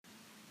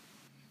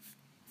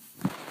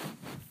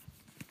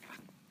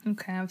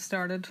Okay, I've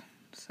started.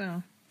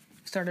 So,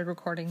 started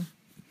recording.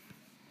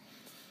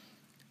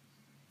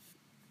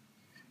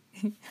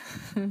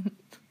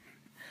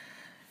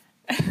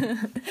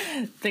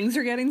 Things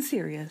are getting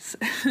serious.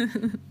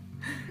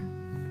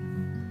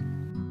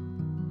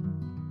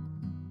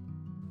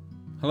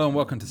 Hello and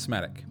welcome to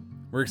Somatic.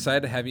 We're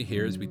excited to have you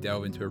here as we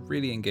delve into a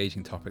really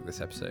engaging topic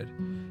this episode,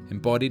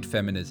 embodied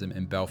feminism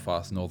in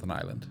Belfast, Northern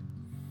Ireland.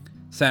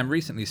 Sam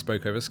recently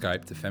spoke over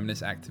Skype to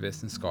feminist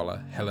activist and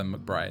scholar Helen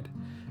McBride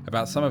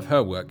about some of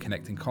her work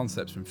connecting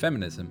concepts from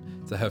feminism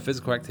to her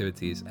physical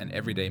activities and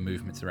everyday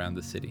movements around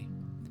the city.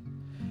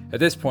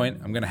 At this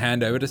point, I'm going to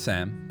hand over to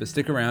Sam, but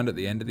stick around at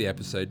the end of the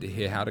episode to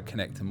hear how to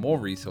connect to more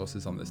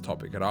resources on this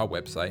topic at our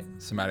website,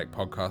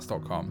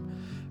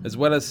 somaticpodcast.com, as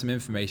well as some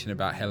information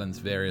about Helen's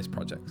various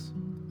projects.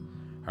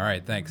 All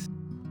right, thanks.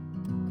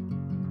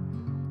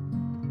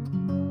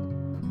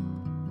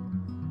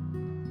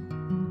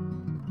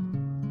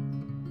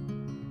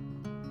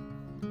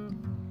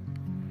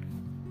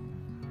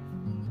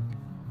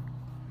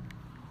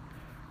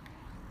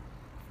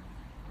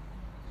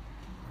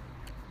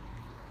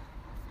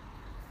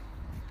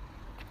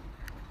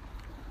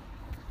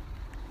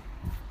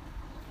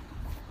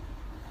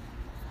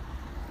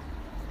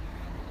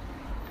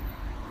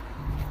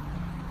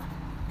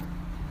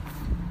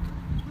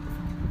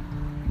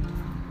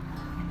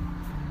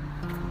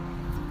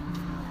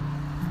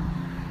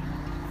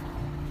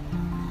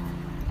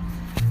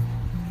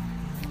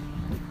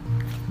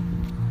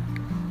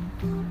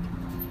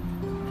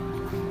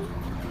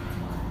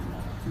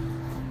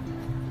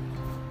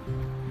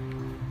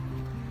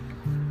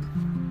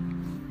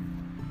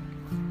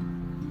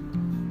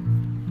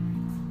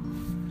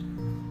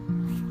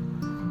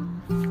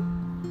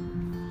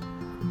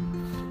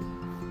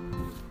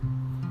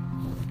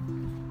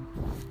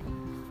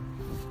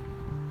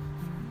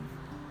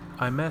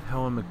 I met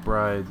Helen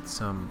McBride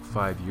some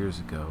 5 years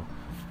ago.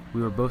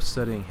 We were both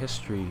studying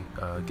history,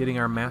 getting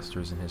our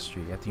master's in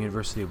history at the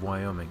University of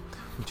Wyoming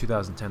from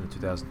 2010 to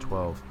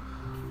 2012.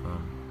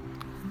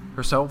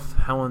 Herself,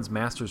 Helen's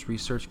master's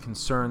research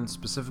concerned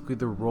specifically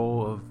the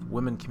role of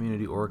women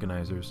community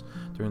organizers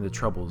during the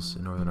Troubles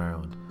in Northern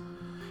Ireland.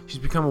 She's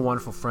become a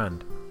wonderful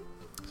friend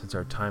since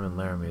our time in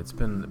Laramie. It's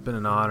been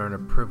an honor and a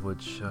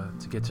privilege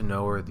to get to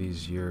know her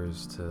these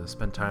years, to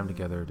spend time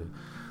together, to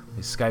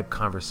these Skype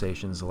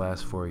conversations the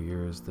last 4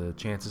 years, the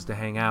chances to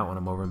hang out when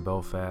I'm over in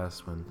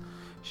Belfast. When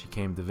she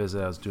came to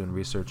visit, I was doing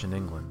research in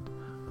England.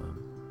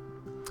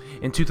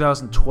 In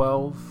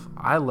 2012,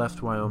 I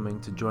left Wyoming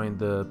to join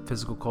the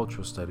Physical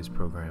Cultural Studies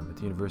program at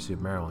the University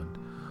of Maryland,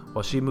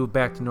 while she moved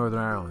back to Northern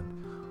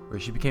Ireland, where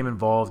she became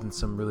involved in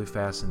some really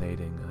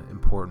fascinating,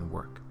 important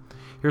work.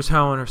 Here's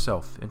Helen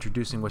herself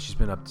introducing what she's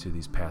been up to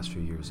these past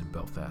few years in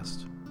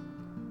Belfast.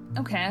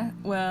 Okay,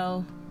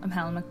 well, I'm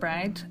Helen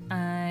McBride.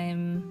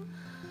 I'm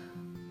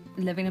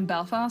living in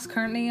Belfast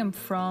currently. I'm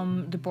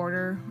from the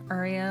border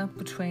area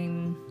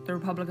between the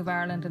Republic of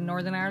Ireland and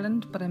Northern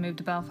Ireland, but I moved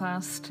to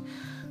Belfast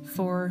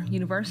for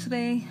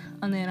university,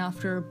 and then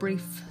after a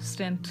brief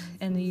stint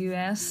in the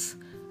US,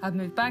 I've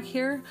moved back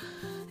here.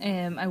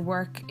 I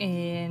work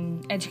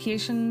in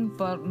education,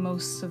 but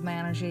most of my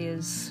energy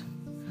is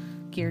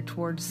geared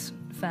towards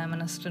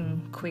feminist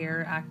and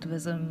queer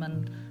activism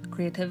and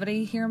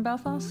creativity here in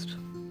Belfast.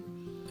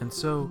 And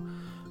so,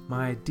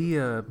 my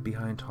idea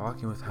behind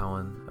talking with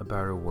Helen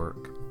about her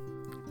work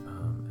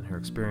and her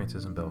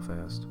experiences in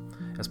Belfast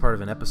as part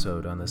of an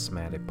episode on the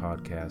Somatic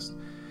podcast,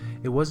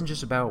 it wasn't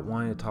just about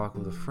wanting to talk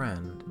with a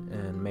friend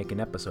and make an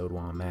episode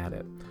while I'm at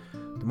it.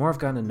 The more I've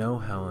gotten to know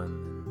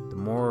Helen, the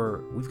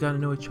more we've gotten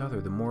to know each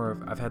other, the more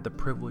I've had the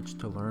privilege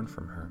to learn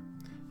from her.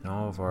 And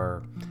all of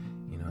our,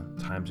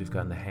 times we've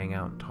gotten to hang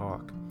out and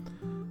talk.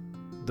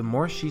 The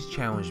more she's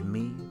challenged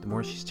me, the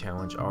more she's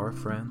challenged our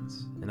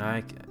friends, and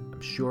I'm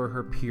sure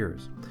her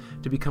peers,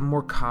 to become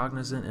more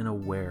cognizant and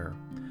aware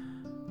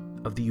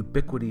of the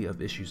ubiquity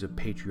of issues of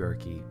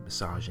patriarchy,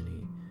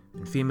 misogyny,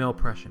 and female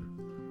oppression.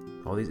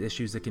 All these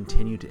issues that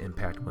continue to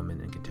impact women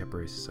in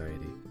contemporary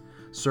society.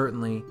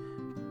 Certainly,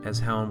 as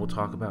Helen will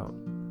talk about,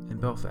 in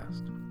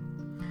Belfast.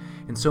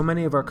 In so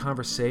many of our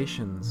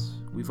conversations,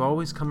 we've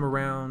always come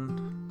around,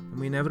 and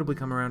we inevitably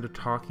come around to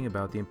talking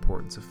about the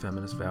importance of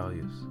feminist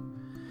values,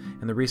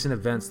 and the recent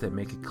events that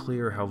make it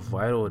clear how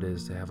vital it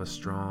is to have a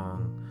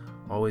strong,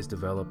 always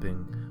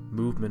developing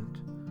movement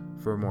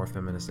for more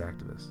feminist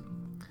activists.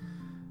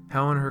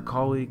 Helen and her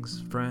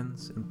colleagues,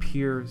 friends, and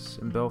peers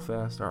in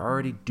Belfast are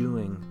already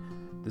doing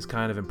this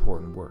kind of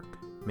important work,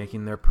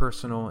 making their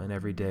personal and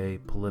everyday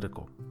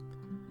political.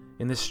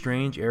 In this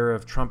strange era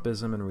of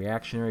Trumpism and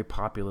reactionary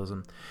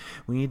populism,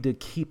 we need to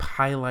keep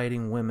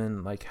highlighting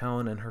women like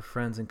Helen and her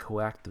friends and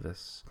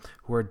co-activists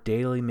who are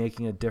daily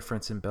making a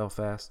difference in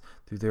Belfast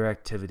through their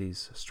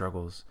activities,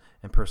 struggles,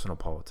 and personal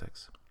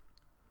politics.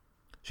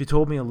 She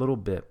told me a little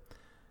bit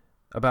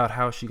about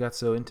how she got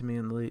so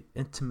intimately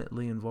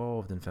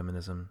involved in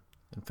feminism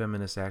and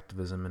feminist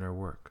activism in her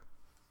work.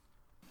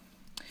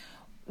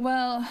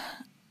 Well,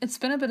 it's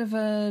been a bit of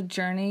a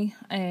journey.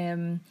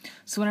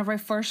 So whenever I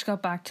first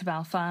got back to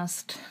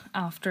Belfast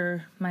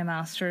after my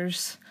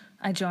master's,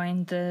 I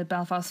joined the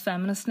Belfast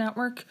Feminist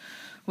Network,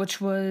 which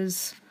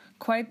was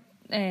quite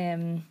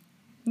new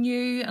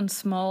and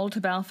small to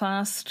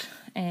Belfast,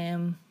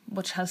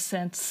 which has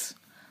since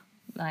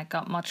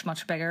got much,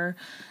 much bigger.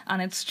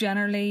 And it's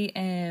generally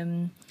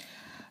an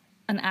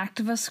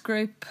activist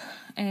group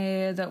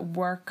that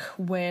work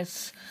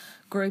with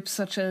groups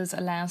such as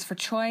Alliance for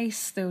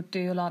Choice. They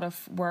do a lot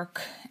of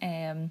work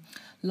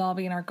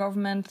lobbying our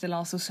government. They'll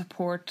also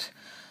support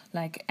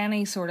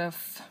any sort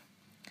of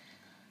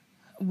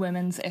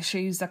women's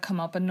issues that come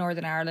up in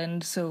Northern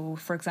Ireland. So,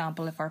 for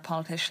example, if our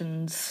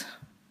politicians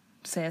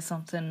say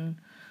something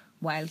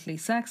wildly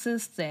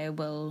sexist, they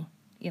will,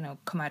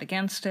 come out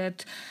against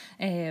it.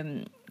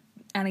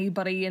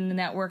 Anybody in the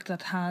network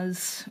that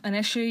has an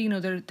issue,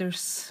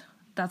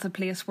 that's a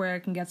place where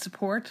it can get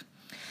support.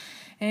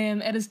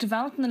 It has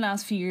developed in the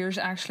last few years,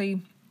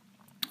 actually,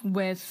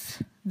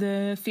 with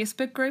the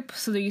Facebook group.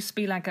 So there used to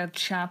be a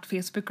chat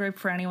Facebook group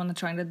for anyone that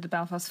joined the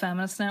Belfast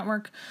Feminist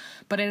Network,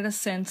 but it has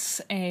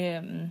since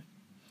it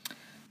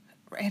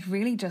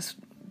really just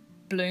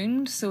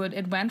bloomed. So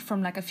it went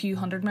from a few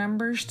hundred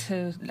members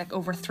to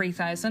over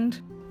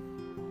 3,000.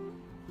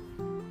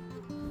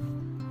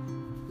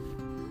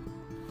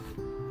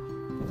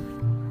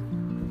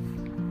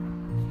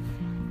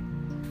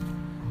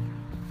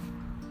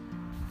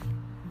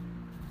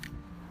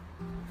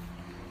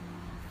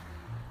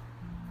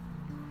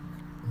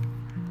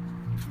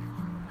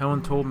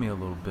 Helen told me a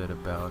little bit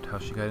about how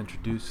she got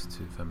introduced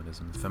to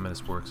feminism, the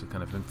feminist works that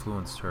kind of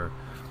influenced her,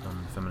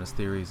 feminist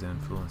theories that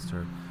influenced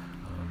her,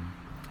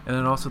 and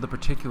then also the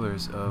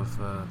particulars of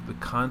the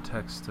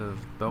context of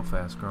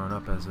Belfast growing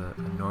up as a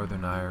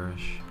Northern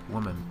Irish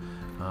woman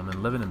and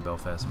living in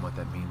Belfast and what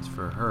that means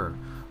for her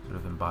sort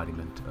of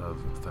embodiment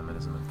of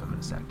feminism and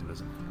feminist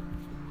activism.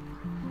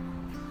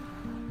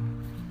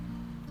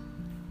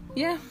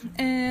 Yeah,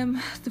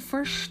 the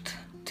first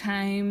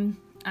time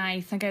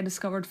I think I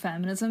discovered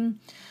feminism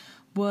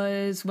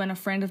was when a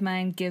friend of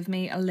mine gave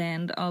me a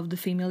lend of The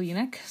Female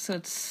Eunuch. So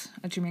it's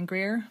a Germaine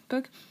Greer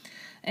book.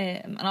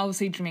 And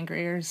obviously Germaine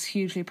Greer is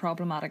hugely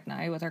problematic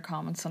now with her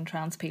comments on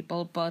trans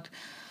people, but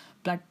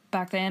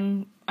back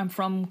then I'm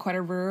from quite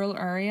a rural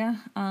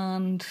area,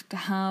 and to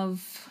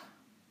have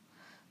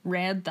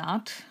read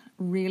that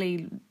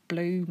really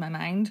blew my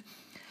mind.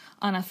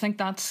 And I think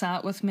that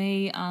sat with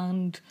me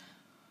and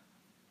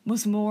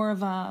was more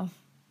of a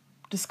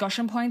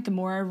discussion point. The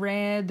more I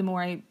read, the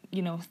more I,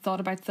 thought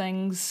about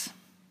things.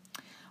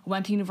 I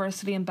went to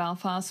university in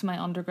Belfast,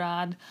 my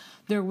undergrad.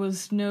 There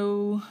was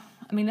no,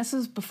 this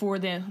is before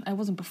it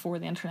wasn't before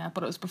the internet,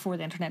 but it was before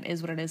the internet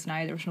is what it is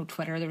now. There was no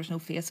Twitter, there was no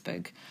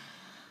Facebook.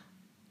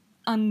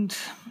 And,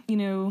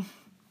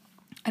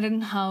 I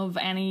didn't have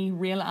any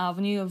real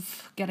avenue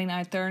of getting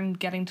out there and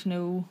getting to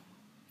know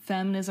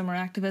feminism or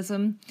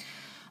activism.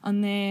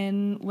 And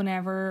then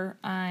whenever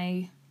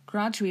I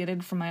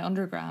graduated from my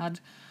undergrad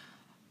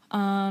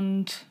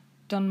and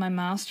done my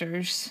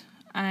master's,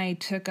 I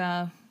took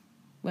a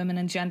women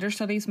and gender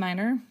studies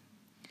minor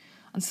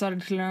and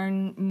started to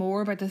learn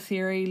more about the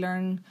theory,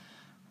 learn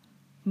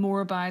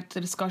more about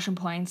the discussion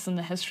points and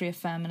the history of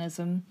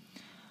feminism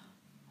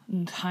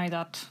and how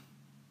that,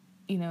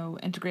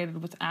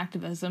 integrated with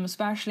activism,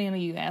 especially in a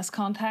US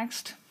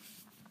context.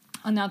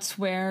 And that's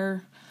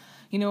where,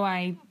 there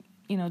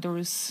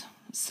was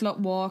Slut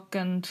Walk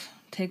and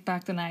Take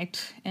Back the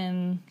Night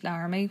in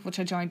Laramie, which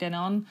I joined in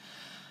on.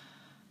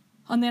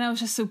 And then I was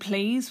just so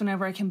pleased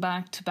whenever I came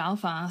back to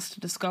Belfast to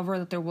discover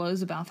that there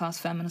was a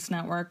Belfast Feminist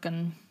Network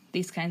and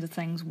these kinds of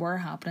things were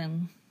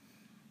happening,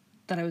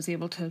 that I was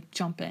able to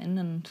jump in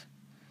and,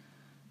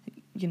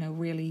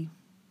 really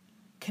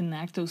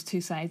connect those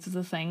two sides of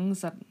the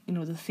things, that,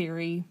 the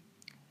theory,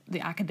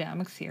 the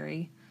academic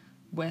theory,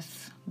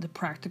 with the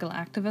practical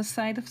activist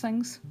side of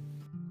things.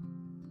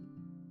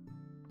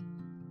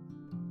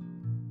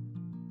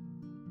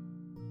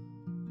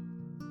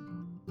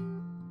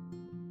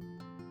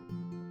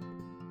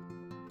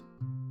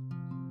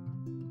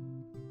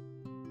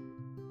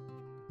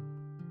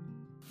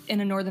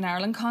 In a Northern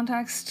Ireland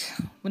context,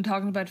 when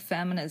talking about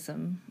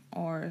feminism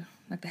or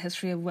the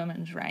history of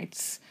women's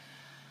rights,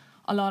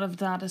 a lot of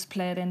that is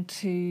played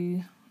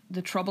into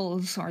the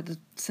Troubles or the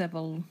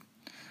civil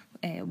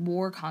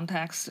war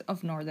context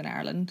of Northern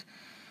Ireland,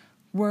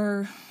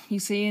 where you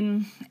see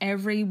in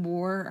every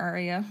war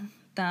area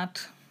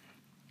that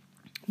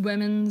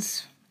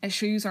women's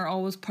issues are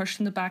always pushed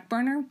in the back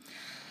burner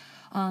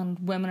and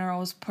women are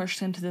always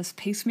pushed into this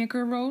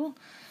peacemaker role.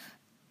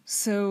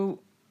 So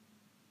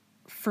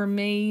for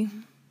me,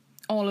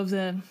 all of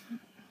the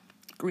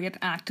great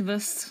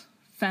activists,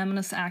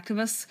 feminist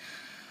activists,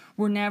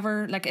 were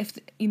never,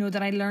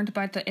 that I learned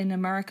about that in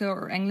America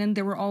or England,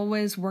 they were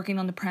always working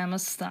on the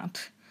premise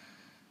that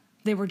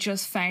they were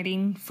just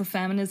fighting for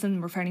feminism,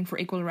 were fighting for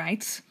equal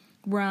rights,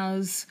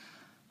 whereas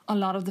a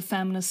lot of the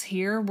feminists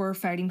here were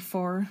fighting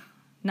for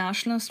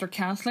nationalist or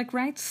Catholic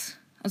rights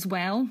as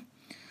well.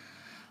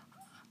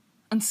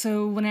 And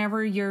so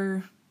whenever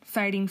you're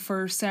fighting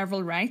for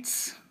several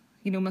rights,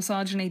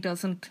 misogyny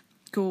doesn't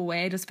go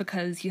away just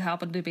because you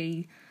happen to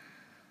be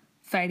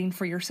fighting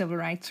for your civil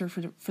rights or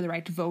for the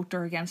right to vote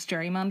or against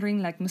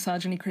gerrymandering. Like,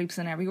 misogyny creeps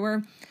in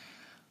everywhere.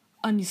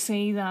 And you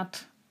see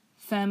that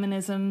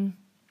feminism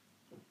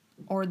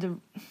or the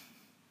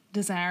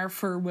desire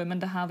for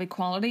women to have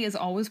equality is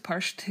always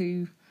pushed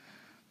to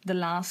the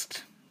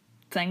last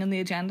thing on the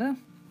agenda.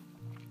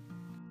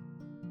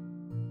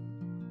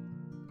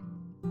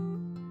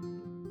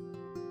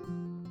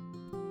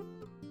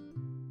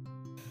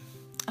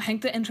 I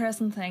think the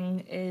interesting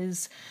thing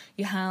is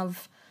you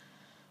have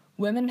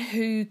women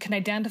who can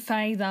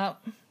identify that,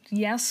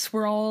 yes,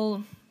 we're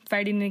all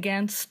fighting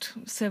against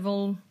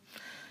civil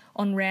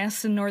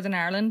unrest in Northern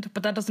Ireland,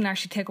 but that doesn't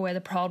actually take away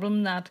the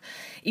problem that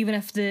even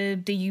if the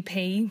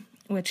DUP,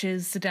 which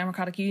is the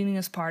Democratic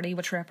Unionist Party,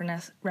 which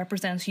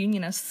represents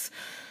unionists,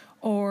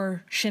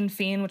 or Sinn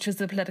Féin, which is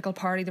the political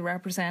party that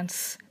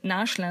represents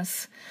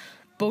nationalists,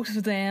 both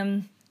of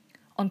them,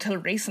 until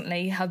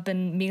recently, have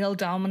been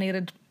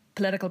male-dominated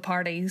political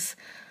parties.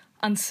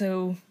 And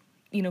so,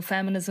 you know,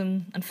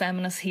 feminism and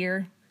feminists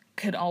here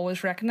could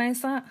always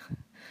recognise that.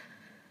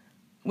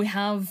 We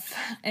have,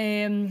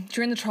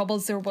 during the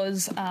Troubles, there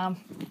was an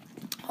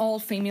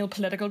all-female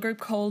political group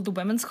called the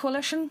Women's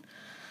Coalition,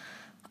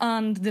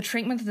 and the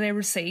treatment that they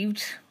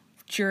received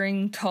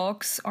during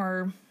talks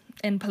or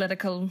in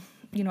political,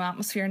 you know,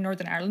 atmosphere in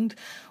Northern Ireland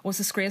was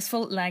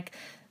disgraceful. Like,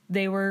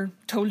 they were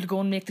told to go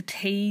and make the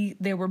tea,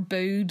 they were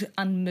booed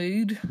and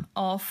mooed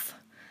off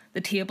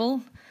the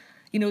table.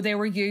 You know, they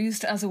were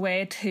used as a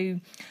way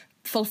to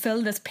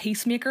fulfill this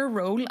peacemaker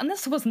role, and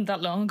this wasn't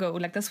that long ago,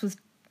 like this was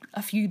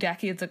a few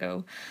decades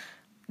ago.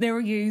 They were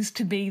used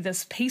to be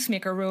this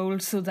peacemaker role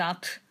so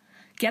that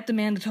get the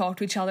men to talk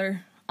to each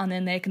other and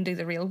then they can do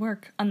the real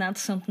work. And that's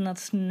something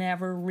that's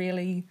never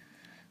really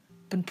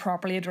been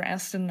properly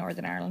addressed in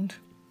Northern Ireland.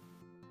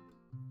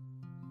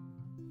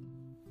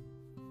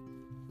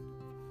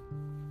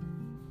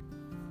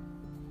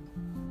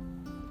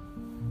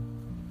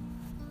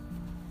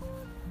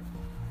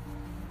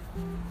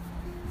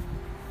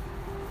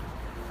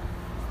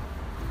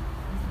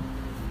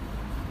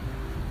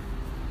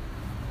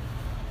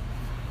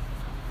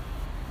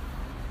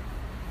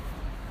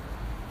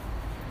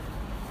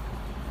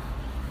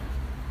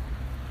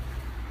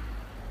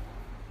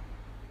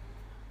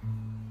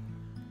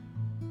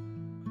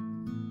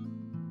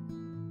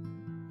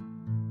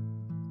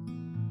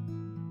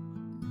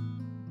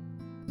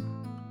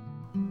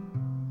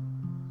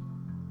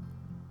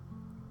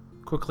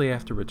 Quickly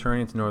after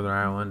returning to Northern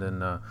Ireland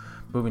and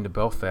moving to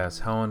Belfast,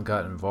 Helen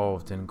got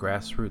involved in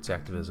grassroots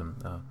activism,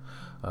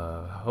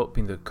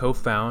 hoping to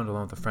co-found,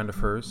 along with a friend of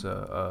hers,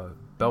 a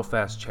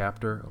Belfast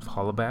chapter of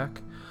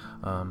Hollaback,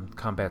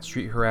 combat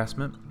street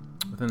harassment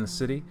within the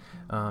city,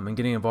 and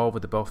getting involved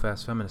with the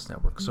Belfast Feminist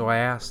Network. So I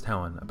asked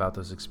Helen about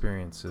those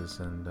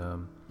experiences and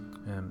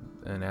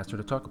asked her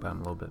to talk about them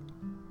a little bit.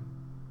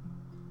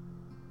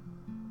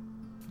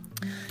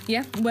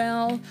 Yeah,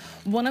 well,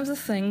 one of the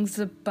things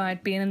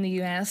about being in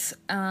the US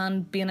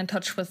and being in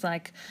touch with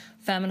like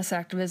feminist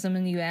activism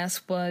in the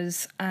US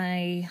was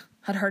I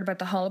had heard about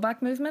the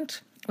Hollaback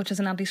movement, which is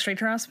an anti-street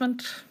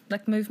harassment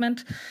like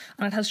movement,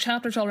 and it has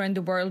chapters all around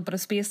the world, but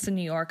it's based in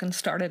New York and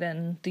started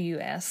in the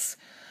US.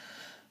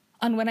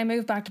 And when I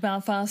moved back to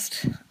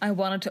Belfast, I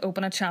wanted to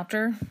open a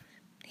chapter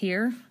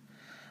here,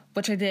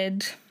 which I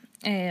did.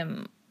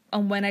 And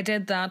when I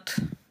did that,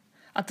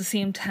 at the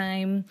same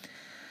time,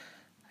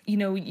 you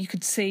know, you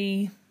could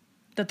see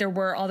that there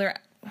were other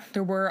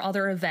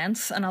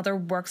events and other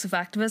works of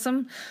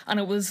activism, and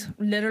it was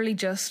literally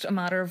just a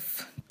matter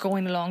of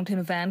going along to an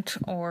event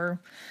or,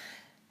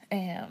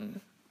 you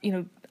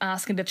know,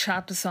 asking to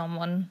chat to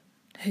someone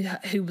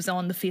who was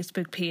on the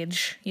Facebook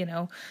page. You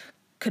know,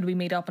 could we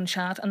meet up and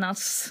chat? And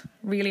that's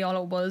really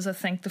all it was. I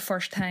think the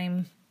first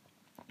event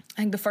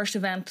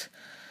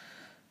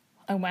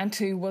I went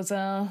to was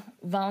a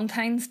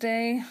Valentine's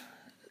Day.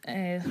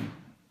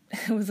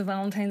 It was a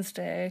Valentine's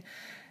Day,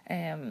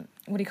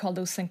 what do you call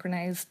those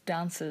synchronised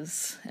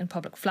dances in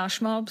public?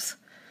 Flash mobs.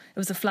 It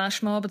was a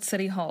flash mob at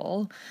City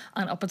Hall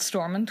and up at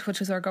Stormont,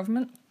 which is our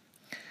government.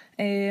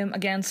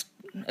 It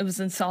was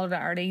in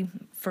solidarity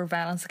for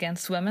violence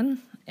against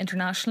women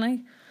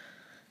internationally.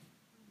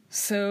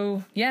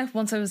 So yeah,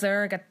 once I was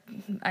there,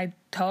 I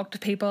talked to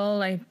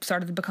people. I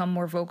started to become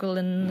more vocal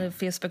in the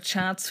Facebook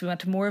chats. We went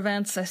to more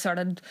events. I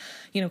started,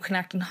 you know,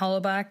 connecting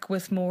Hollaback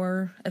with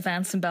more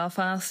events in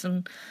Belfast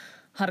and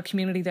had a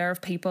community there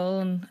of people,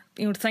 and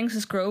you know, things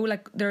just grow.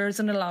 Like, there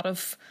isn't a lot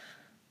of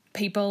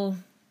people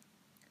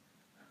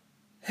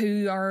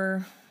who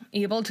are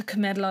able to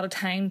commit a lot of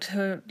time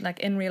to like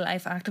in real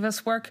life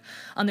activist work,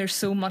 and there's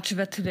so much of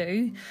it to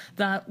do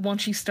that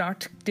once you start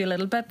to do a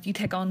little bit, you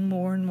take on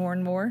more and more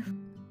and more.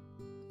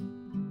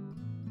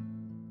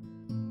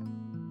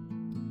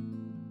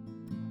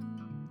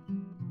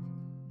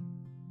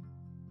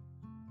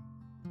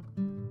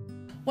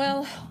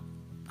 Well,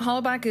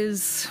 Hollaback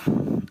is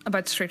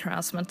about street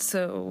harassment.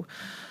 So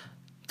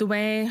the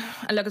way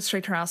I look at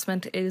street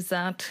harassment is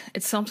that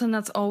it's something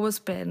that's always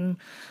been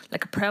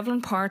like a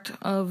prevalent part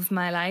of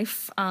my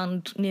life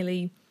and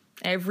nearly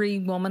every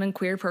woman and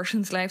queer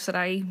person's lives that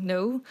I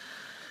know.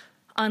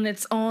 And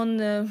it's on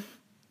the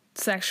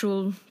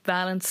sexual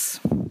violence,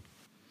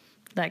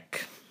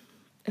 like,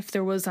 if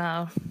there was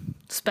a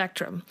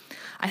spectrum,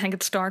 I think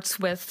it starts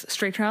with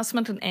street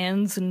harassment and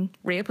ends in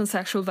rape and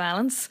sexual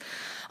violence.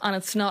 And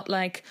it's not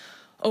like,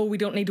 oh, we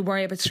don't need to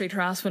worry about street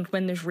harassment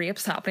when there's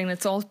rapes happening.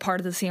 It's all part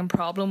of the same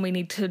problem. We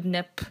need to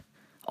nip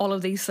all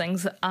of these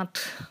things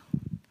at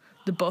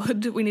the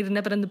bud. We need to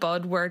nip it in the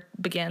bud where it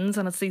begins.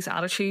 And it's these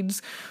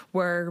attitudes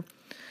where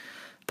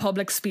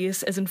public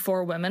space isn't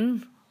for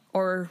women,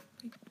 or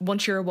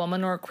once you're a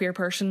woman or a queer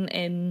person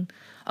in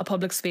a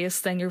public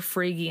space, then you're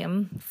free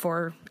game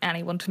for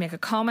anyone to make a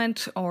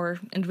comment or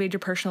invade your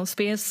personal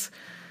space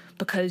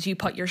because you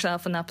put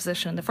yourself in that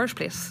position in the first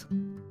place.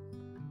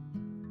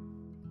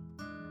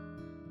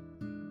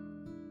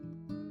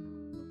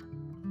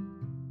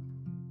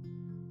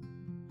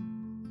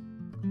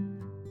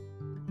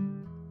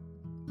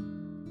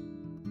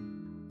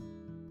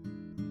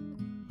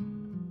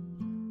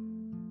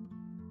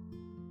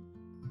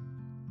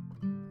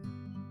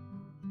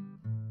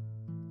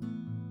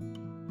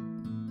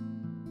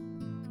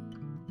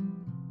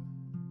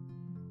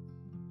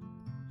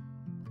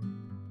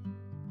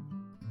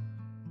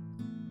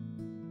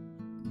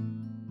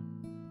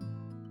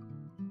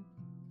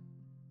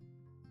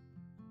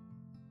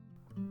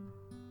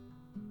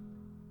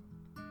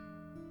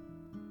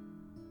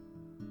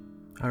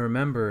 I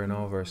remember in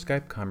all of our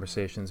Skype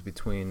conversations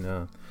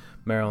between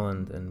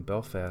Maryland and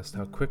Belfast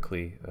how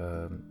quickly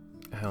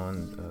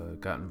Helen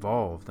got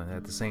involved, and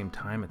at the same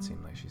time it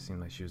seemed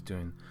like she was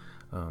doing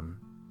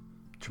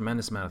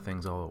tremendous amount of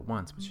things all at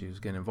once, but she was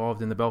getting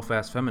involved in the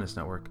Belfast Feminist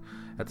Network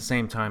at the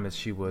same time as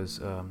she was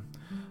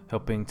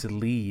helping to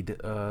lead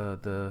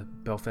the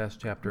Belfast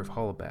chapter of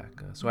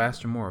Hollaback. So I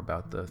asked her more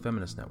about the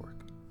Feminist Network.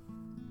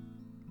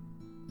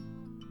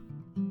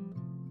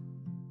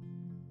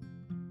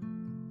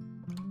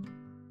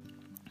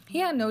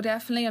 Yeah, no,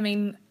 definitely. I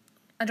mean,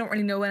 I don't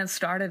really know when it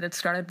started. It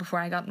started before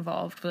I got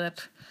involved with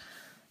it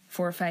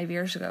 4 or 5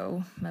 years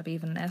ago, maybe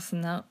even less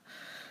than that.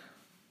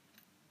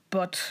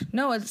 But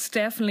no, it's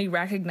definitely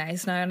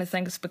recognised now, and I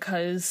think it's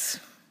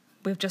because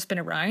we've just been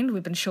around,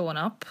 we've been showing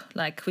up,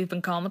 like we've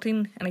been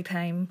commenting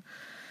anytime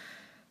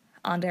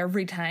and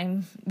every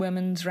time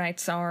women's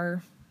rights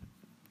are,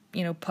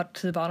 put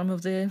to the bottom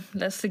of the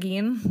list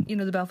again.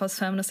 The Belfast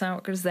Feminist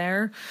Network is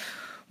there.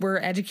 We're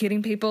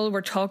educating people,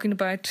 we're talking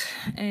about,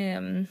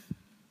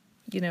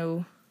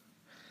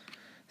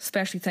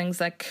 especially things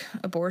like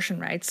abortion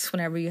rights,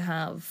 whenever you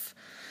have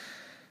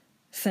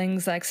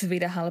things like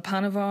Savita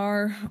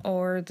Halappanavar,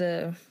 or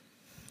the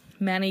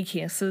many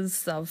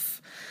cases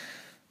of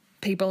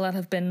people that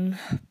have been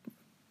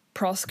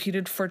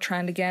prosecuted for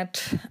trying to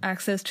get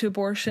access to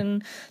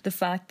abortion, the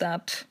fact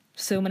that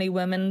so many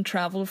women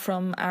travel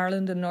from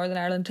Ireland and Northern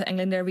Ireland to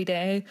England every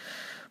day,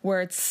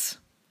 where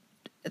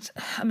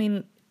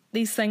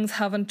these things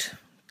haven't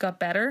got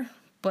better,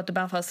 but the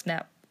Belfast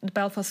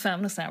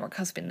Feminist Network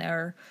has been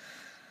there.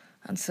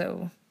 And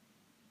so,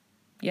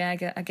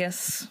 yeah, I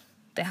guess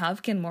they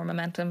have gained more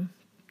momentum.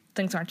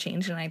 Things aren't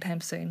changing anytime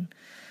soon,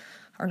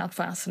 or not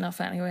fast enough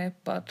anyway,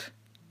 but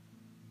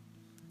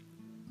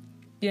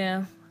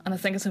yeah, and I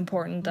think it's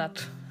important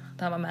that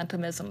that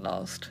momentum isn't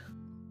lost.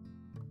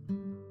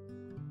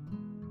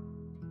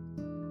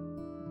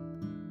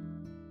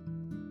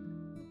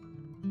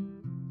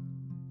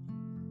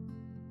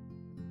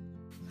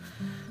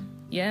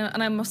 Yeah,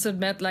 and I must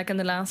admit, like in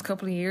the last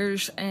couple of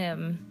years,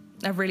 I've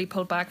really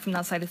pulled back from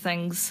that side of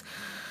things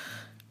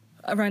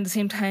around the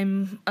same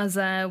time as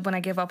when I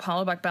gave up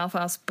Hollaback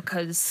Belfast,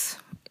 because,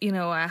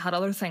 I had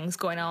other things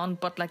going on.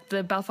 But like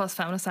the Belfast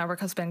Feminist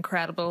Network has been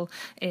incredible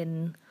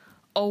in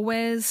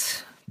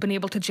always been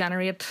able to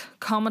generate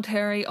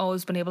commentary,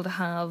 always been able to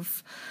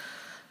have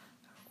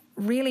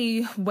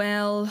really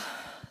well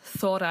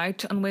thought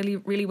out and really,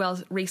 really well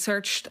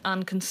researched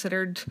and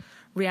considered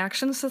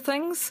reactions to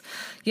things.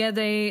 Yeah,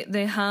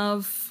 they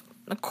have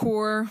a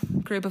core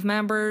group of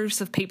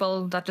members, of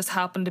people that just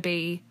happen to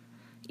be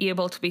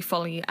able to be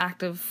fully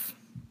active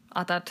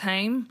at that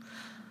time,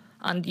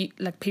 and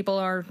people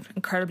are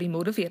incredibly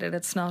motivated.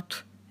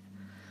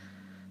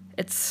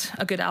 It's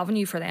a good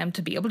avenue for them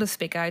to be able to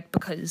speak out,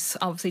 because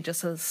obviously,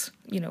 just as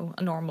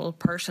a normal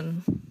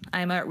person,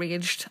 I'm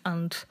outraged,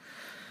 and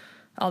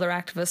other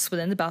activists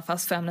within the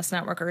Belfast Feminist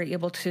Network are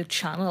able to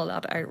channel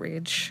that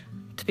outrage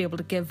to be able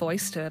to give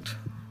voice to it.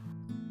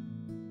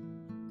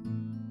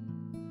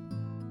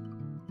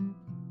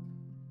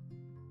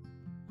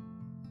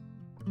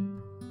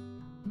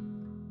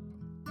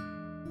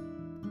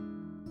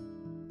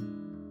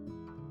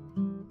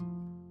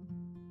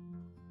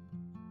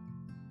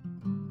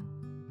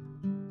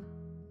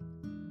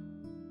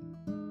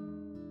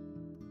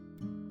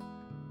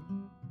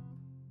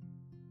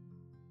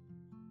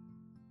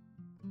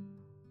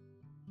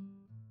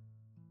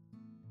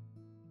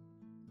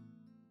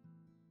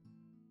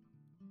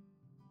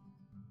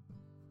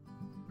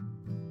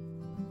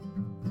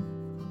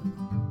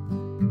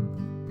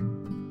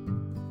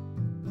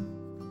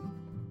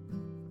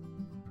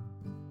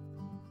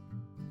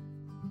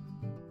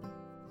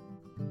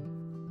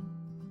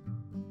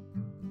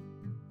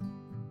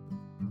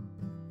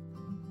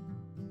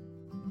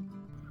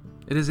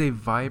 It is a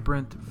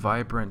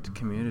vibrant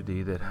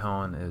community that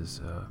Helen is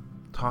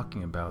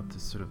talking about,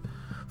 this sort of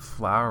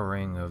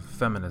flowering of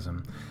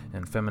feminism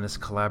and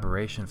feminist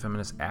collaboration,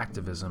 feminist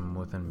activism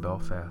within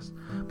Belfast.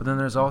 But then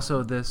there's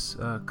also this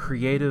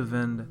creative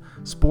and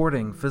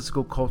sporting,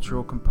 physical,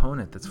 cultural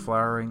component that's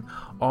flowering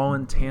all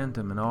in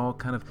tandem and all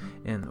kind of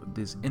in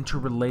these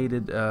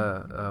interrelated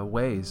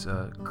ways.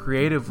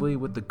 Creatively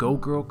with the Go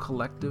Girl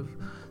Collective,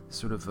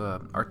 sort of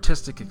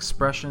artistic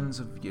expressions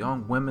of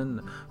young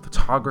women,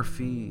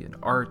 photography and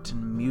art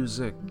and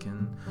music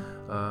and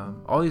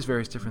all these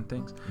various different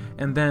things.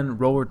 And then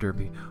roller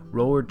derby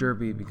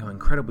becoming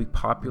incredibly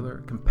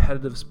popular,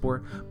 competitive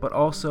sport, but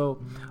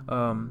also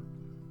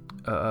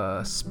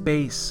a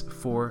space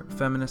for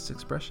feminist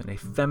expression, a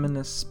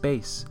feminist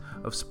space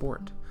of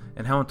sport.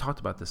 And Helen talked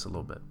about this a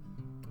little bit.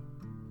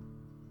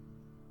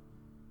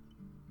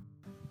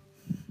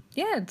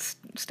 Yeah, it's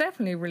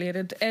definitely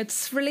related.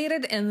 It's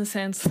related in the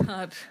sense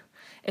that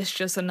it's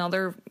just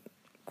another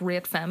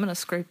great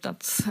feminist group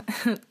that's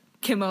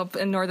came up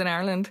in Northern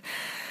Ireland.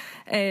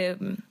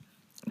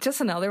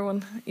 Just another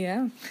one,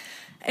 yeah.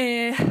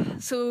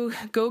 So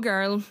Go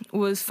Girl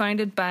was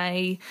founded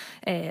by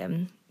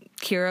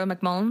Ciara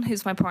McMullen,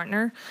 who's my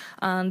partner,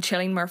 and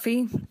Shelley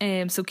Murphy.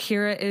 So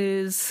Ciara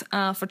is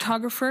a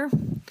photographer,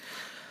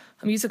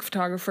 a music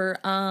photographer,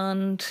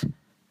 and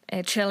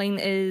Chilling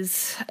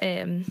is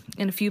in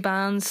a few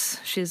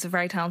bands. She's a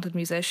very talented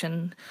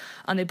musician,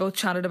 and they both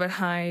chatted about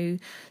how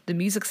the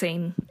music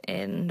scene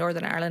in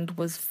Northern Ireland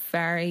was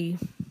very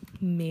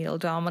male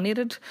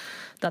dominated,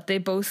 that they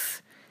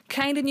both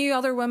kind of knew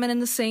other women in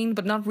the scene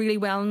but not really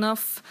well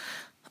enough.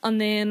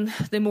 And then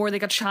the more they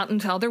got chatting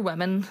to other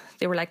women,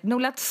 they were like, no,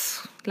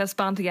 let's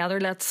band together,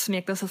 let's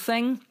make this a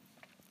thing.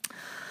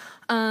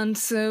 And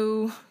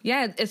so,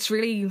 yeah, it's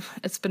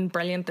been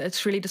brilliant.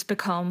 It's really just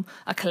become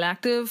a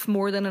collective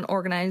more than an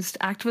organised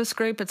activist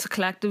group. It's a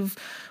collective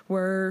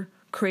where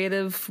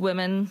creative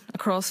women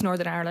across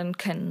Northern Ireland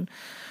can,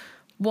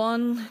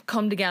 one,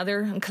 come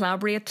together and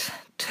collaborate,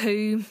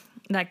 two,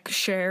 like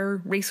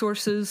share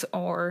resources,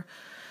 or,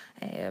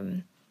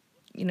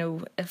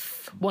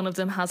 if one of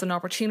them has an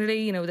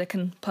opportunity, they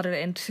can put it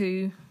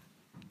into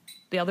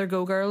the other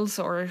Go Girls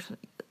or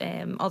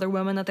other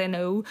women that they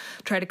know,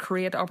 try to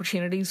create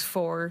opportunities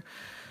for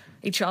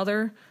each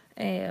other.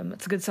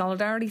 It's a good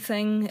solidarity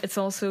thing. It's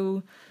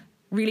also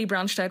really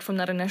branched out from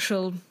that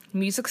initial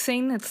music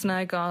scene. It's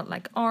now got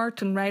like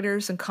art and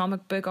writers and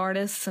comic book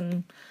artists,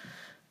 and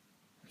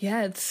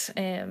yeah, it's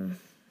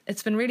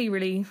been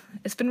really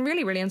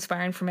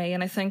inspiring for me.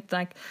 And I think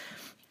like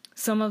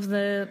some of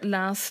the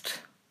last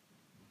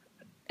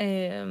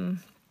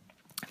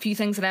few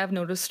things that I've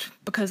noticed,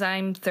 because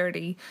I'm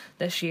 30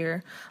 this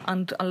year,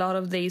 and a lot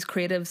of these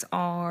creatives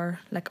are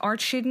like art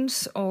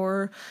students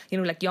or,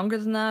 like younger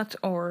than that,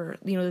 or,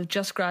 they've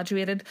just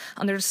graduated,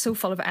 and they're just so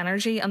full of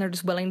energy, and they're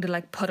just willing to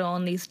like put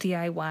on these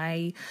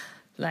DIY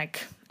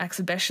like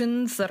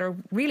exhibitions that are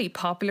really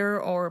popular,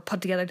 or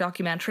put together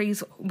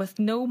documentaries with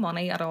no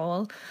money at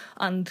all,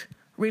 and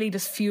really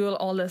just fuel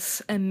all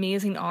this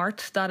amazing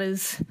art that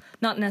is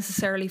not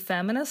necessarily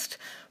feminist,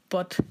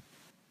 but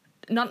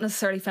not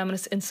necessarily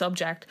feminist in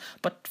subject,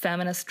 but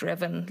feminist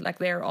driven. Like,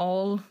 they're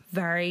all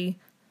very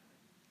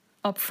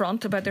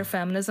upfront about their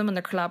feminism and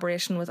their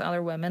collaboration with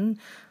other women,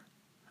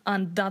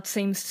 and that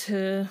seems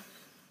to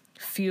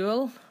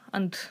fuel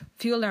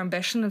their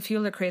ambition and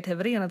fuel their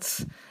creativity, and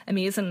it's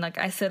amazing. Like,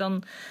 I sit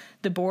on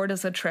the board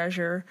as a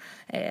treasurer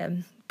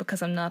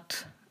because I'm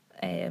not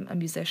a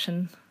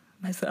musician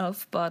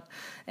myself, but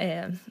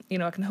I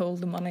can hold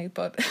the money,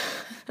 but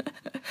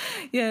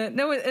yeah,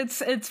 no,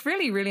 it's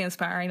really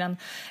inspiring, and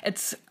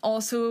it's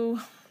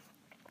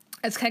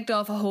kicked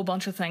off a whole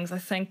bunch of things. I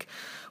think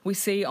we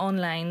see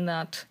online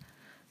that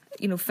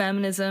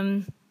feminist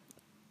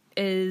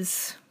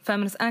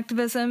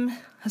activism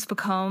has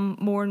become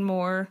more and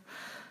more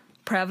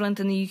prevalent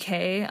in the UK,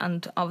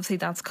 and obviously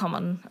that's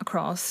coming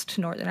across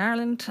to Northern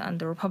Ireland and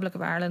the Republic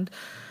of Ireland,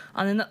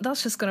 and then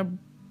that's just going to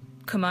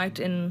come out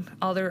in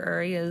other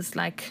areas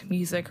like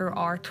music or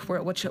art,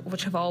 which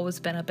have always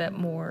been a bit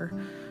more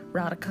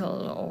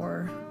radical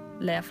or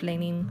left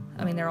leaning.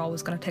 I mean, they're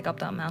always going to take up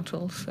that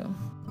mantle. So.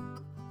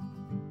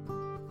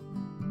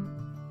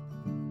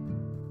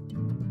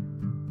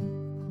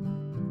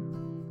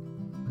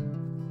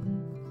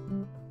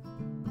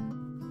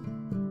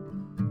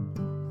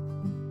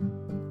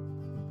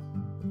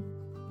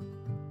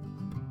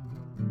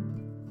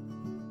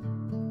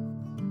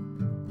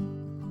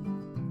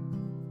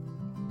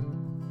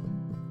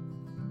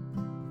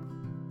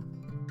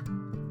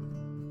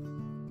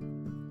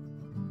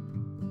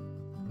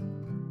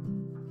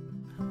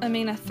 I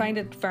mean, I find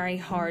it very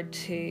hard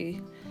to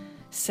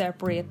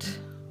separate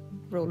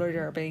roller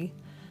derby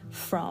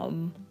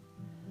from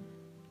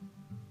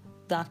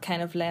that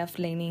kind of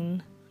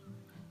left-leaning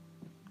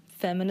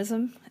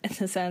feminism, in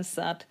the sense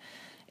that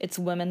it's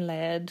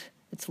women-led,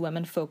 it's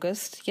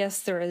women-focused. Yes,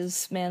 there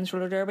is men's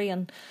roller derby,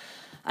 and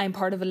I'm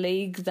part of a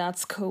league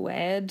that's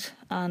co-ed,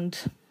 and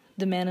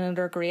the men in it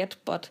are great,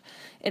 but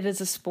it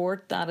is a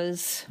sport that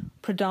is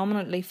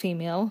predominantly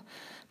female,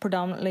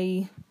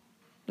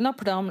 not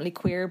predominantly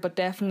queer, but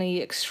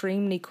definitely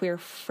extremely queer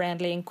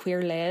friendly and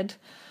queer led.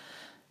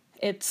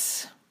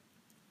 It's,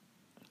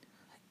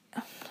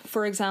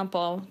 for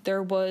example,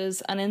 there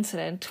was an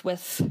incident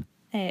with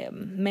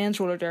men's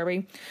roller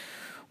derby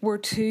where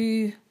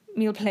two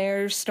male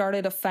players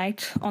started a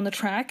fight on the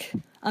track,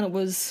 and it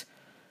was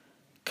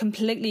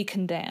completely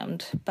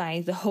condemned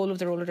by the whole of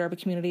the roller derby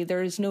community.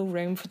 There is no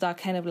room for that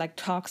kind of like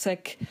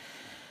toxic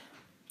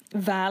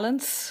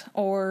violence,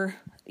 or,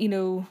 you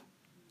know,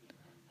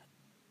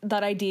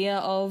 that idea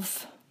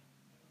of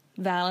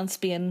violence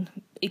being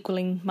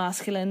equaling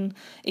masculine,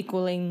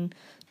 equaling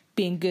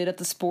being good at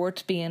the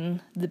sport,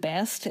 being the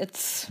best.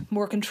 It's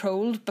more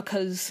controlled,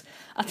 because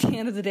at the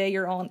end of the day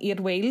you're on 8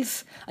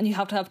 wheels and you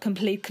have to have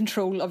complete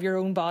control of your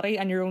own body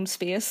and your own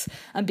space,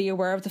 and be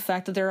aware of the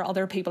fact that there are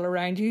other people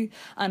around you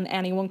and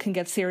anyone can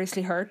get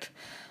seriously hurt.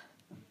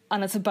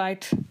 And it's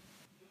about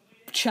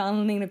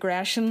channeling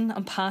aggression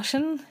and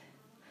passion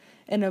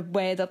in a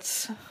way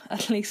that's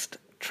at least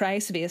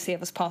tries to be as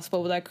safe as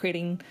possible, without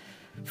creating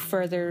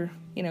further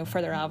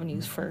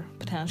avenues for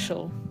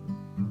potential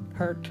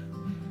hurt.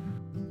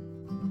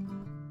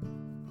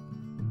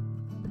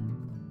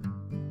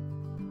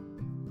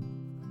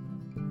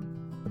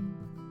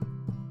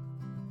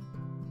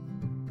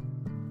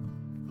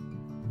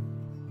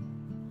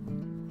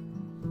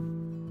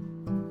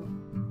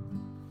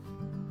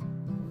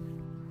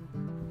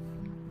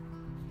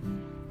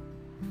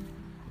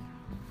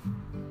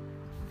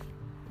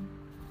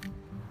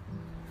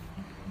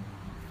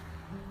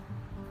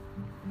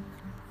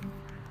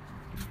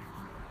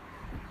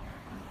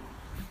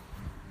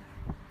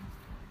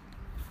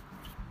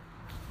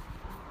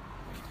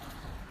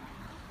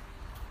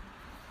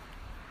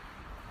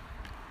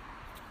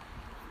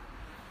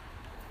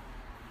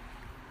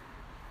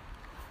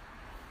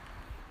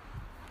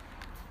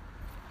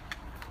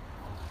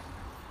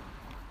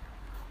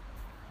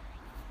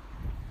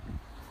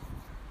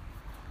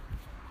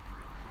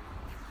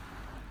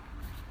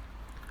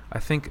 I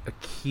think a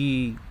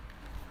key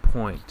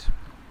point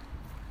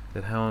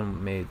that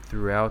Helen made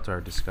throughout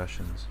our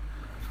discussions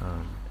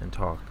and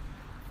talk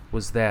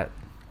was that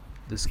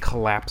this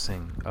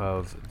collapsing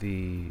of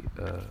the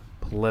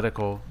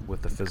political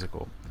with the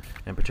physical,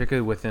 and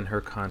particularly within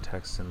her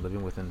context and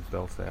living within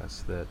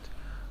Belfast, that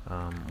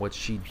what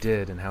she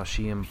did and how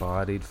she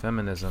embodied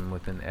feminism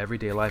within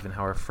everyday life, and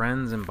how her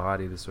friends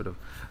embody this sort of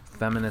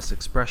feminist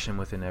expression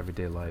within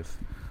everyday life,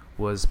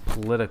 was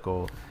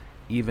political,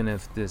 even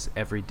if this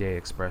everyday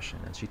expression.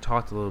 And she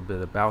talked a little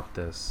bit about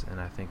this,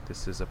 and I think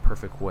this is a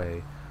perfect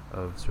way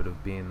of sort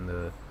of being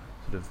the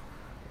sort of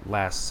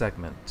last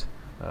segment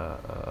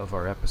of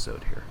our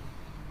episode here.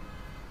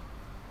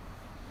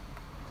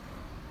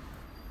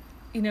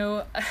 You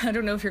know, I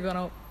don't know if you're going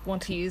to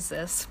want to use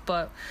this,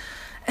 but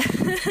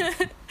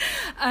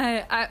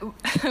I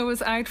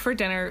was out for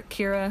dinner.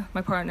 Kira,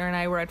 my partner, and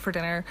I were out for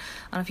dinner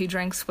and a few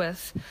drinks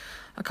with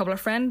a couple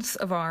of friends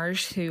of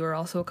ours who are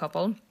also a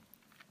couple.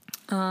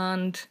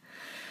 And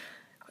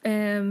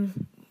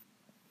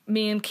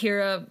me and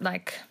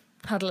Kira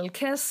had a little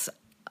kiss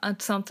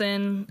at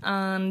something,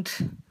 and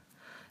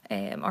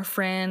one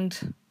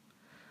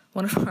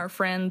of our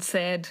friends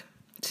said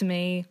to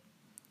me,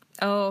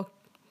 "Oh,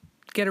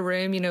 get a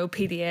room,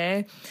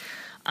 PDA."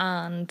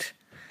 And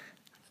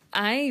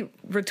I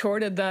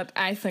retorted that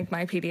I think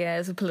my PDA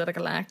is a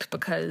political act,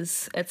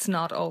 because it's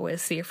not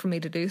always safe for me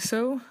to do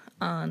so.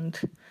 And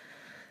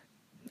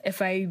if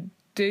I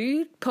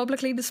do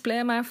publicly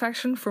display my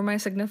affection for my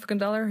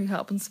significant other, who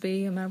happens to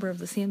be a member of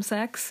the same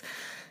sex,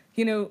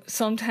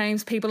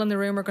 sometimes people in the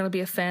room are going to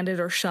be offended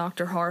or shocked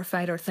or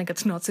horrified or think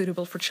it's not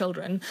suitable for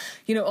children.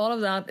 All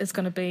of that is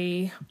going to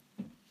be...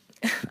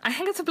 I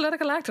think it's a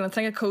political act, and I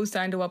think it goes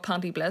down to what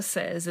Panti Bliss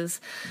says is,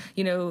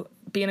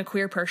 being a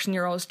queer person,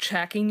 you're always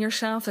checking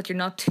yourself that you're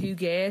not too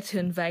gay to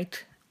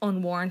invite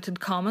unwarranted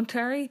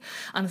commentary.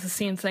 And it's the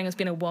same thing as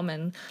being a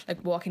woman,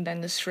 walking down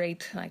the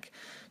street,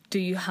 do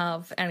you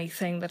have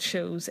anything that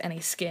shows any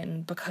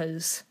skin?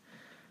 Because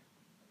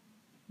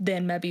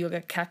then maybe you'll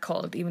get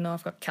catcalled, even though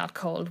I've got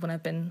catcalled when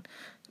I've been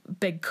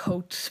big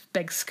coat,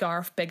 big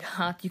scarf, big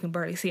hat, you can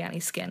barely see any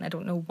skin. I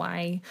don't know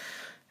why.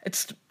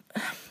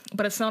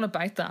 But it's not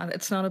about that.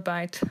 It's not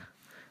about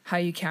how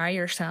you carry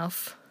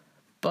yourself.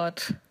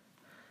 But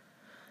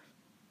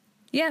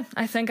yeah,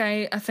 I think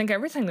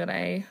everything that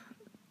I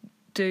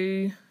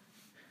do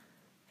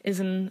is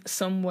in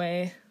some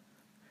way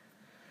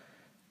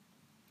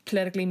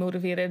politically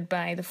motivated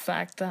by the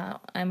fact that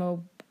I'm a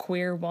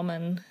queer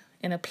woman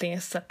in a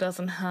place that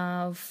doesn't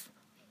have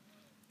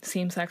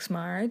same-sex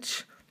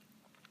marriage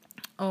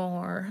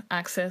or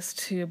access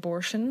to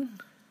abortion.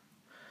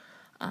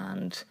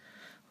 And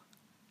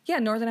yeah,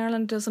 Northern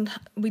Ireland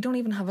we don't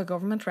even have a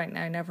government right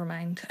now, never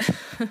mind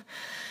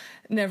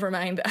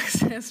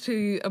access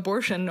to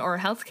abortion or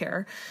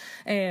healthcare.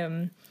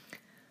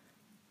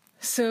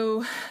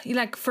 So,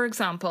 for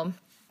example,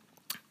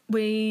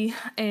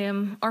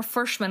 our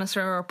First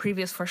Minister, our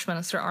previous First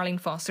Minister, Arlene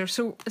Foster.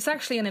 So it's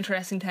actually an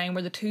interesting time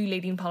where the two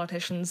leading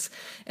politicians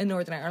in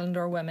Northern Ireland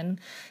are women.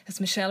 It's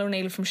Michelle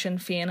O'Neill from Sinn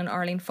Féin and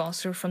Arlene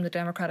Foster from the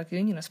Democratic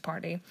Unionist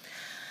Party.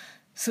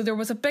 So there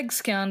was a big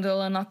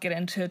scandal, I'll not get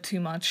into it too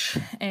much,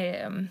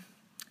 to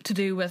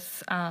do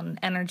with an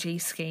energy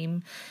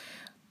scheme.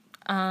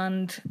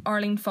 And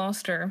Arlene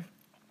Foster,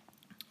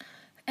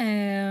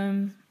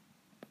 at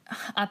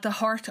the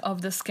heart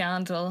of the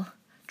scandal,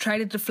 tried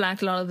to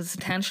deflect a lot of its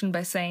attention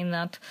by saying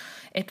that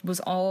it was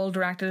all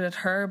directed at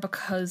her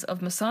because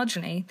of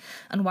misogyny.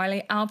 And while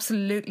I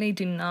absolutely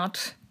do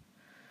not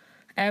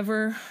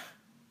ever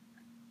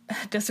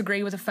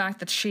disagree with the fact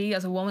that she,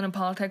 as a woman in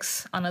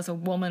politics and as a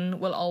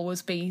woman, will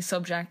always be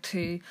subject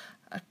to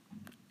a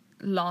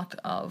lot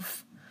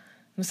of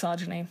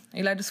misogyny. Are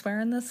you allowed to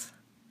swear in this?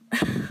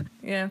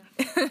 Yeah.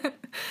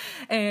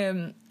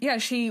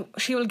 She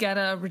will get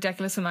a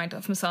ridiculous amount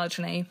of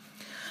misogyny.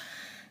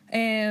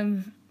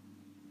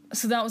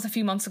 So that was a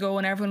few months ago,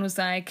 and everyone was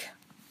like,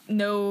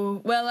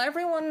 no. Well,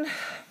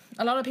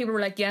 a lot of people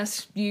were like,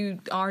 yes, you're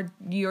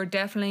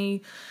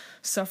definitely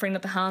suffering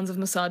at the hands of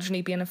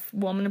misogyny being a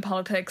woman in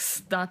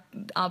politics. That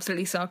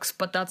absolutely sucks,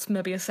 but that's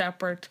maybe a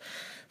separate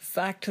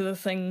fact to the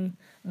thing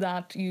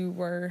that you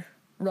were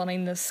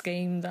running this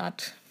scheme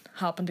that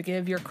happened to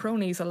give your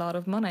cronies a lot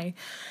of money.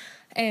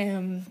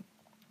 A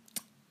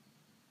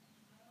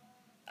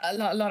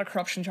lot of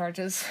corruption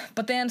charges.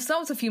 But then, so that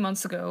was a few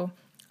months ago,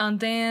 and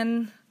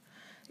then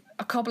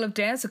a couple of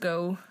days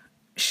ago,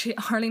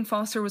 Arlene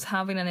Foster was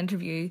having an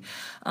interview,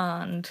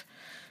 and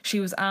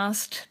she was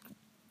asked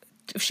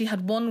if she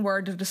had one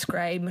word to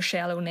describe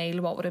Michelle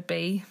O'Neill, what would it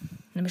be?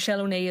 And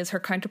Michelle O'Neill is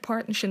her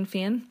counterpart in Sinn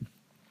Féin,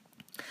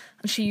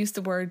 and she used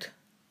the word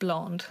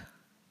blonde.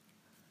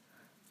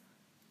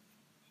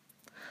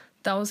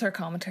 That was her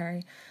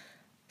commentary.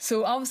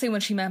 So obviously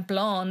when she meant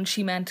blonde,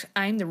 she meant,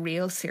 I'm the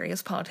real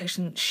serious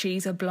politician.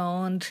 She's a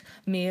blonde,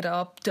 made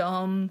up,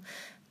 dumb.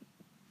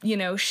 You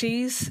know,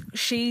 she's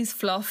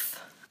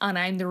fluff and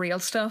I'm the real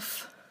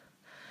stuff.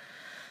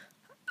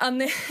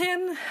 And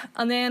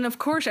then of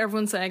course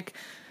everyone's like,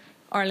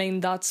 Arlene,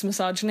 that's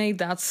misogyny,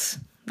 that's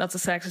a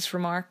sexist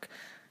remark.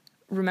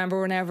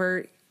 Remember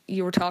whenever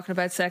you were talking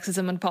about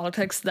sexism in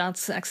politics,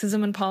 that's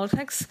sexism in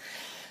politics.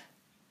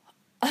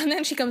 And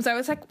then she comes out,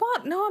 it's like,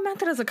 what? No, I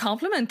meant it as a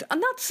compliment.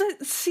 And that's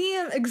the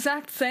same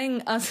exact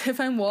thing as if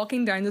I'm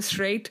walking down the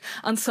street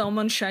and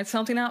someone shouts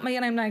something at me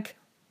and I'm like,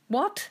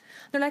 what?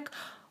 They're like,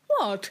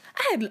 what?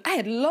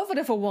 I'd love it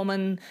if a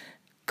woman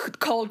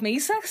called me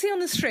sexy on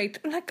the street.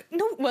 I'm like,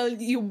 no, well,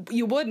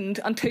 you wouldn't,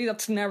 and two,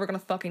 that's never gonna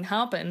fucking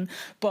happen.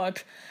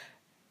 But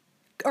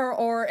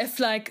or if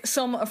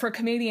if a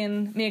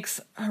comedian makes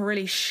a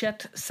really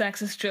shit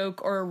sexist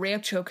joke or a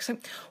rape joke, it's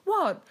like,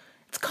 what?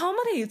 It's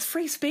comedy, it's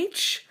free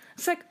speech.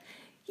 It's like,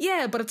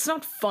 yeah, but it's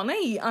not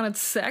funny and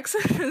it's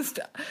sexist.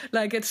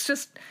 Like,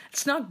 it's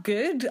not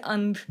good.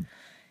 And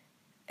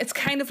it's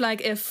kind of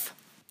like if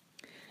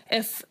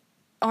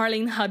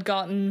Arlene had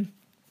gotten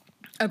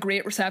a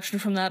great reception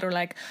from that, or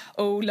like,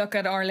 oh, look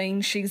at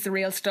Arlene, she's the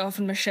real stuff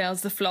and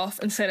Michelle's the fluff,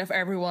 instead of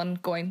everyone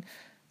going,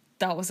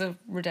 that was a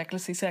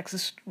ridiculously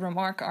sexist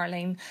remark,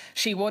 Arlene,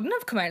 she wouldn't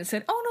have come out and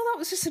said, oh no, that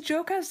was just a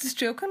joke, I was just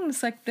joking.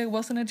 It's like, it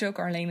wasn't a joke,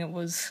 Arlene,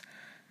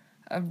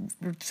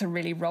 it's a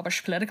really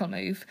rubbish political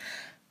move.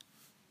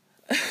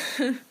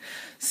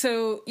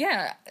 So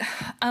yeah,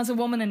 as a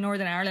woman in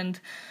Northern Ireland,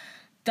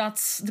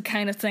 that's the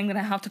kind of thing that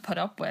I have to put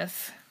up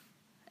with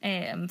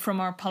from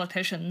our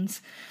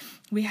politicians.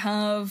 We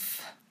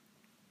have,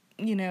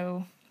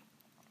 a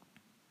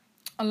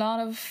lot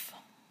of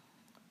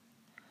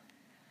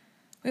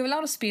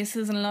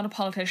spaces and a lot of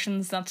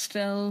politicians that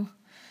still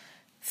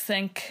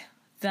think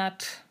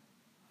that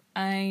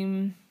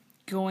I'm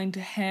going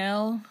to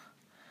hell,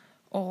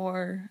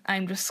 or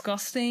I'm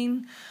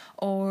disgusting,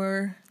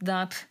 or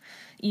that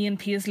Ian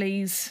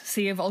Paisley's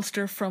Save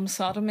Ulster from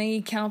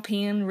Sodomy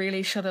campaign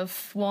really should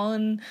have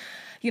won.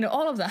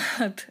 All of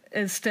that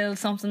is still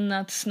something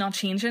that's not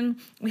changing.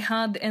 We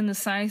had in the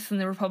South, in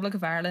the Republic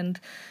of Ireland,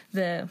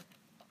 the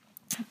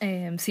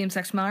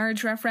same-sex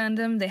marriage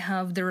referendum. They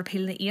have the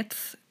Repeal the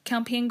Eighth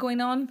campaign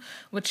going on,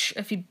 which,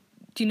 do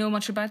you know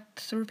much about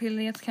the Repeal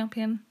the Eighth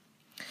campaign?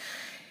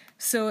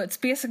 So it's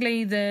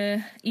basically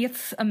the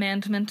 8th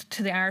amendment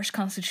to the Irish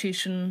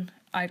Constitution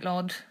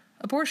outlawed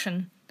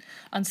abortion.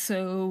 And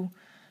so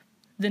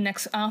the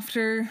next,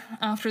 after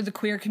the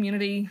queer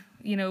community,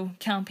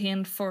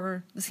 campaigned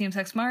for the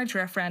same-sex marriage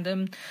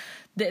referendum,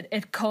 that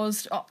it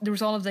caused, there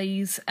was all of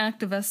these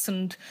activists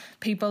and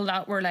people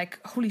that were like,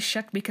 holy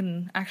shit, we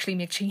can actually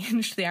make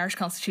change to the Irish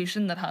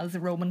Constitution that has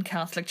the Roman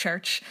Catholic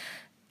Church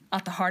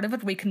at the heart of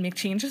it. We can make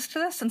changes to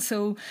this. And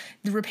so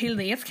the Repeal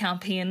the Eighth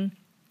campaign,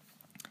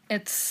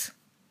 it's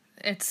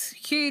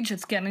huge.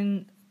 It's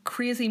getting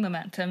crazy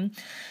momentum.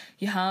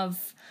 You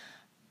have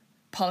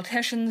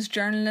politicians,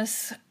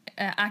 journalists,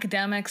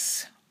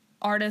 academics,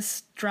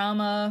 artists,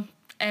 drama,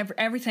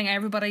 everything.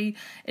 Everybody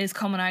is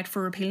coming out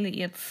for Repeal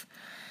the Eighth.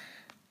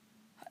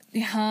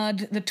 You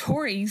had the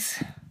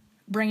Tories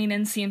bringing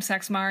in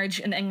same-sex marriage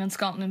in England,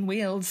 Scotland and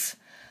Wales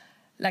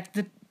like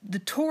the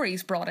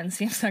Tories brought in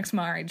same-sex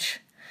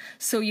marriage.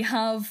 So you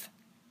have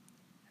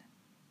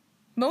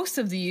most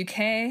of the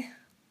UK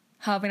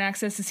having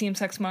access to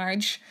same-sex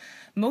marriage,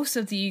 most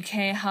of the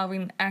UK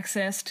having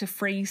access to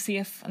free,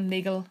 safe and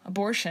legal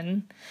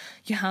abortion.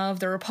 You have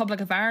the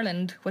Republic of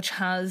Ireland, which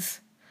has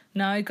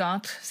now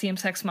got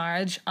same-sex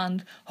marriage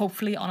and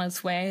hopefully on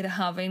its way to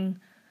having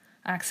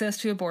access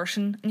to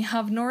abortion. And you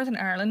have Northern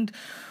Ireland,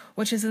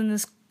 which is in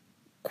this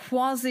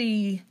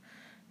quasi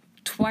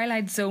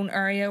twilight zone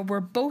area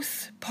where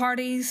both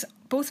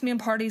main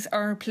parties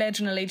are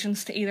pledging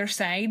allegiance to either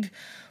side,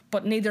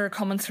 but neither are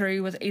coming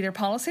through with either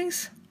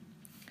policies.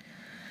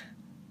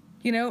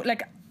 You know,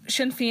 like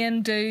Sinn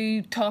Féin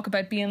do talk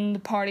about being the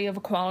party of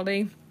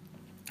equality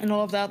and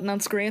all of that, and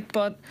that's great,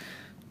 but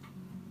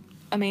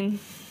I mean,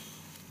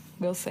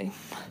 we'll see.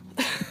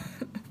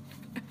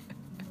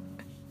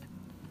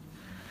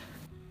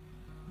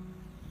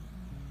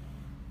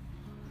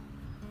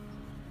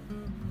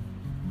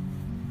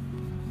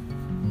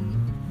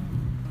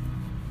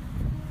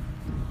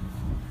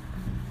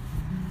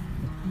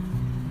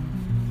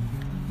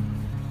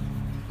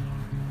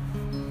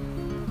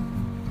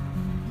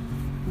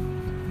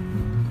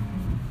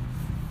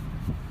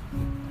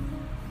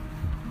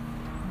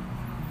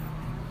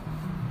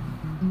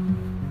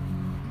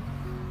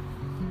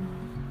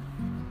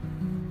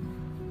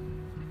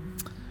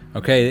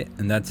 Okay,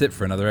 and that's it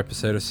for another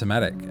episode of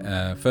Somatic.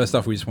 First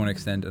off, we just want to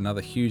extend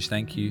another huge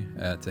thank you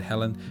to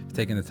Helen for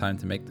taking the time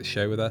to make the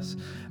show with us.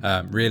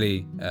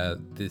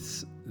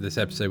 This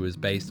episode was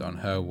based on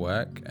her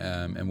work,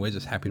 and we're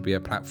just happy to be a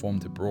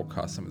platform to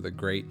broadcast some of the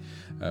great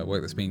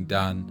work that's being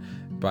done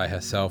by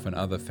herself and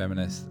other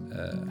feminist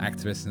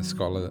activists and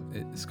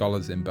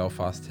scholars in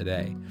Belfast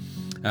today.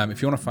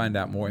 If you want to find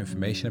out more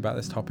information about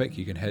this topic,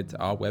 you can head to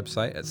our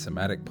website at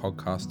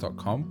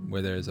somaticpodcast.com,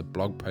 where there is a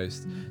blog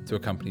post to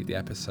accompany the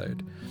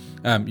episode.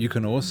 You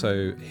can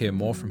also hear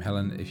more from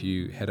Helen if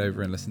you head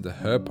over and listen to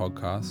her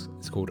podcast.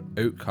 It's called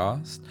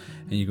Oatcast,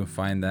 and you can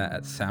find that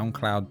at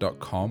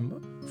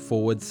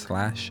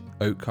soundcloud.com/Oatcast,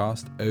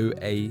 OATCAST.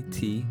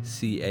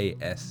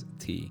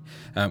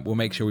 We'll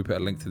make sure we put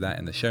a link to that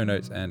in the show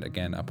notes and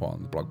again up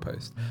on the blog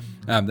post.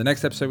 The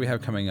next episode we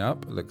have coming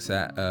up looks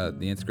at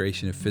the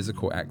integration of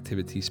physical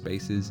activity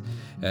spaces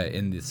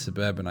in the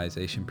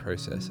suburbanization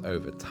process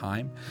over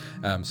time.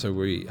 So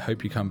we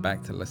hope you come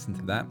back to listen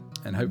to that,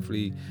 and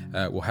hopefully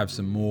we'll have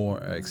some more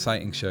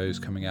exciting shows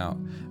coming out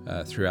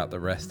throughout the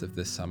rest of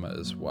this summer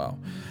as well.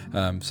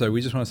 So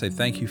we just want to say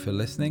thank you for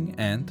listening,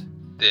 and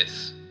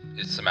this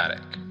is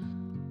Somatic.